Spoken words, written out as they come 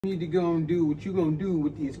You need to go and do what you gonna do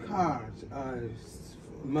with these cars,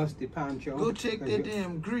 Musty Pancho. Go check that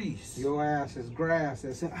damn grease. Your ass is grass.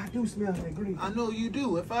 I do smell that grease. I know you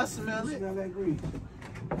do. If I smell it. Smell that grease.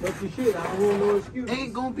 But you shit, I don't want no excuses.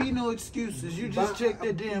 Ain't gonna be no excuses. You just check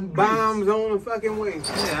that damn grease. Bombs on the fucking way.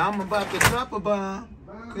 Yeah, I'm about to drop a bomb.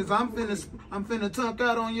 Cause I'm finna tunk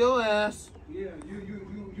out on your ass. Yeah,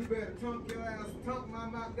 you better tunk your ass, tunk my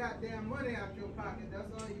goddamn money out your pocket.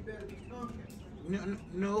 That's all you better be tunking.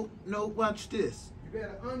 No, watch this. You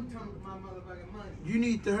better untunk my motherfucking money. You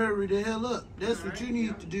need to hurry the hell up. That's what you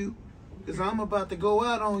need to do. Cause I'm about to go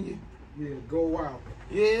out on you. Yeah, go out.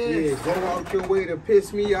 Yeah, go out your way to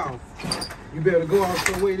piss me off. You better go out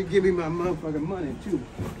your way to give me my motherfucking money too.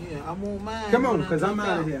 Yeah, I won't mind. Come on, cause I'm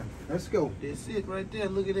out of here. Let's go. That's it right there.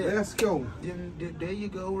 Look at that. Let's go. There you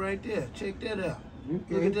go, right there. Check that out.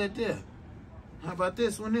 Okay. Look at that there. How about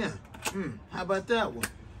this one there? How about that one?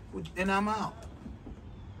 And I'm out.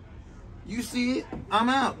 You see it? I'm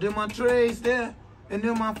out. Then my trays there, and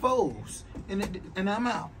then my foes, and I'm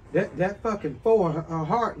out. That fucking four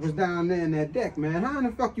heart was down there in that deck, man. How in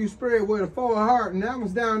the fuck you sprayed with a four heart and that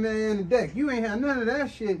was down there in the deck? You ain't had none of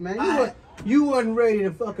that shit, man. You wasn't ready to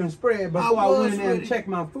fucking spread before I went in there and checked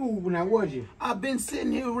my food when I was you. I've been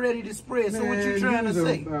sitting here ready to spread, so what you trying to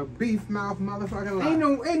say? Beef mouth motherfucker.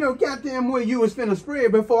 Ain't no goddamn way you was finna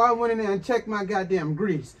spread before I went in there and checked my goddamn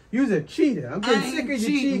grease. You was a cheater. I'm getting sick of you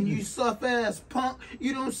cheating. You soft ass punk.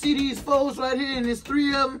 You don't see these foes right here, and there's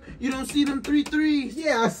 3 of them. You don't see them 3 threes.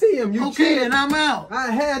 Yeah, I see them. You okay, cheated. and I'm out. I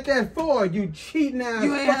had that 4. You cheating ass.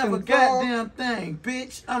 You ain't have a goddamn thing,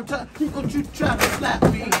 bitch. Don't you try to slap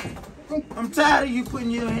me. I'm tired of you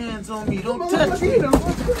putting your hands on me. Don't touch me. Don't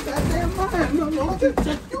you touch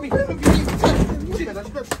me.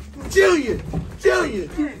 Junior,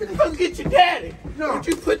 come get your daddy. Don't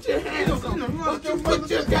you put your hands on me. Don't you put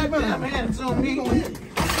your goddamn hands on me. Don't you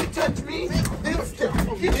touch me.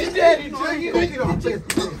 Get your daddy, Junior.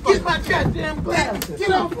 Get my goddamn glasses.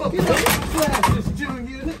 Get off my glasses,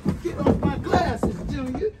 Junior. Get off my glasses,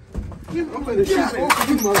 Junior. I'm gonna shoot both of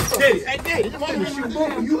you motherfuckers. Daddy, I'm gonna shoot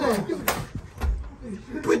both of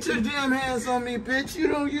you. Put your damn hands on me, bitch. You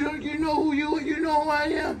know who I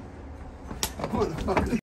am. Motherfucker.